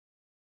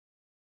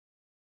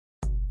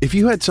If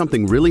you had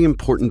something really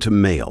important to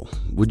mail,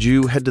 would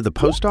you head to the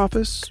post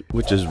office,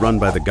 which is run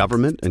by the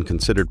government and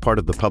considered part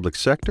of the public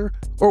sector?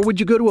 Or would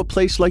you go to a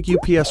place like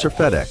UPS or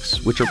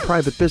FedEx, which are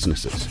private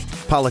businesses?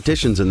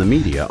 Politicians and the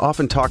media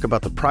often talk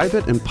about the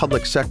private and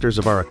public sectors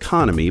of our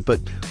economy, but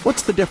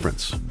what's the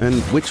difference,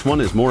 and which one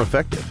is more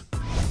effective?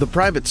 The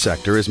private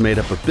sector is made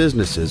up of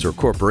businesses or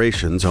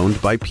corporations owned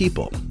by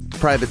people.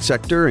 Private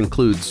sector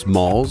includes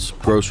malls,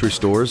 grocery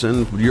stores,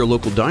 and your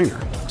local diner.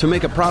 To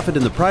make a profit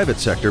in the private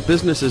sector,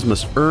 businesses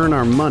must earn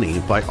our money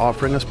by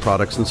offering us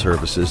products and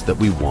services that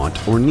we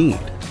want or need.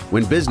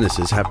 When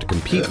businesses have to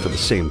compete for the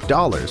same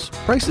dollars,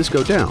 prices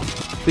go down,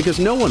 because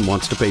no one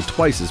wants to pay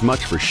twice as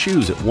much for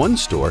shoes at one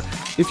store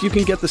if you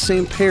can get the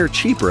same pair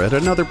cheaper at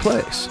another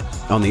place.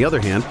 On the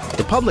other hand,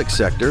 the public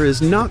sector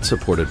is not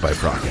supported by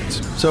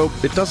profits, so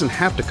it doesn't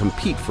have to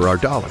compete for our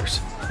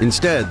dollars.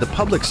 Instead, the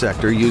public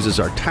sector uses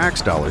our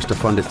tax dollars to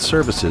fund its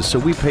services, so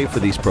we pay for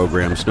these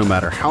programs no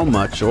matter how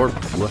much or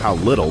how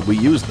little we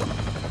use them.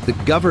 The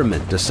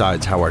government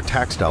decides how our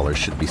tax dollars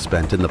should be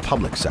spent in the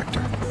public sector.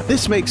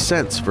 This makes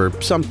sense for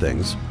some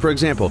things. For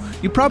example,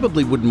 you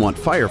probably wouldn't want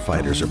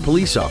firefighters or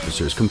police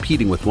officers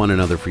competing with one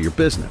another for your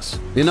business.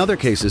 In other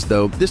cases,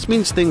 though, this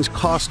means things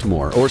cost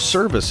more or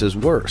service is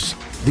worse.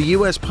 The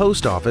U.S.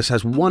 Post Office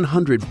has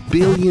 $100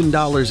 billion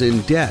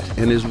in debt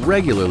and is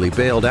regularly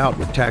bailed out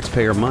with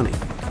taxpayer money.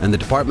 And the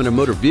Department of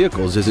Motor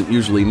Vehicles isn't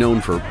usually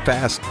known for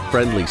fast,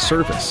 friendly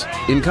service.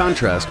 In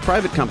contrast,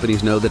 private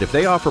companies know that if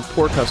they offer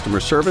poor customer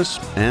service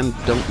and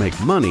don't make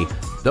money,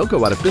 they'll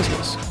go out of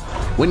business.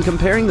 When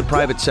comparing the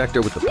private sector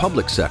with the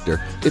public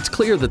sector, it's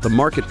clear that the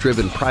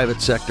market-driven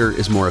private sector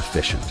is more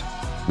efficient.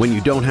 When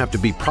you don't have to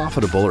be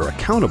profitable or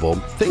accountable,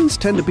 things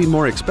tend to be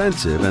more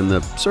expensive and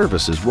the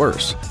service is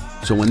worse.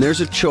 So when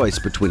there's a choice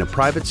between a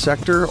private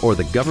sector or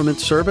the government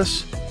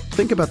service,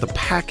 think about the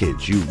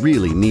package you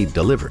really need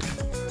delivered.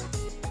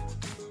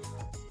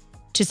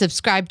 To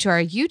subscribe to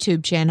our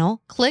YouTube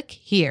channel, click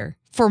here.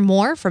 For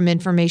more from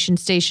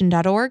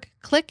informationstation.org,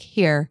 click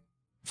here.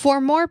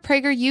 For more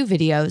PragerU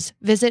videos,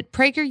 visit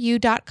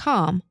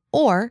PragerU.com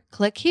or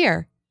click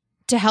here.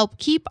 To help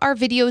keep our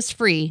videos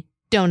free,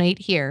 donate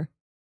here.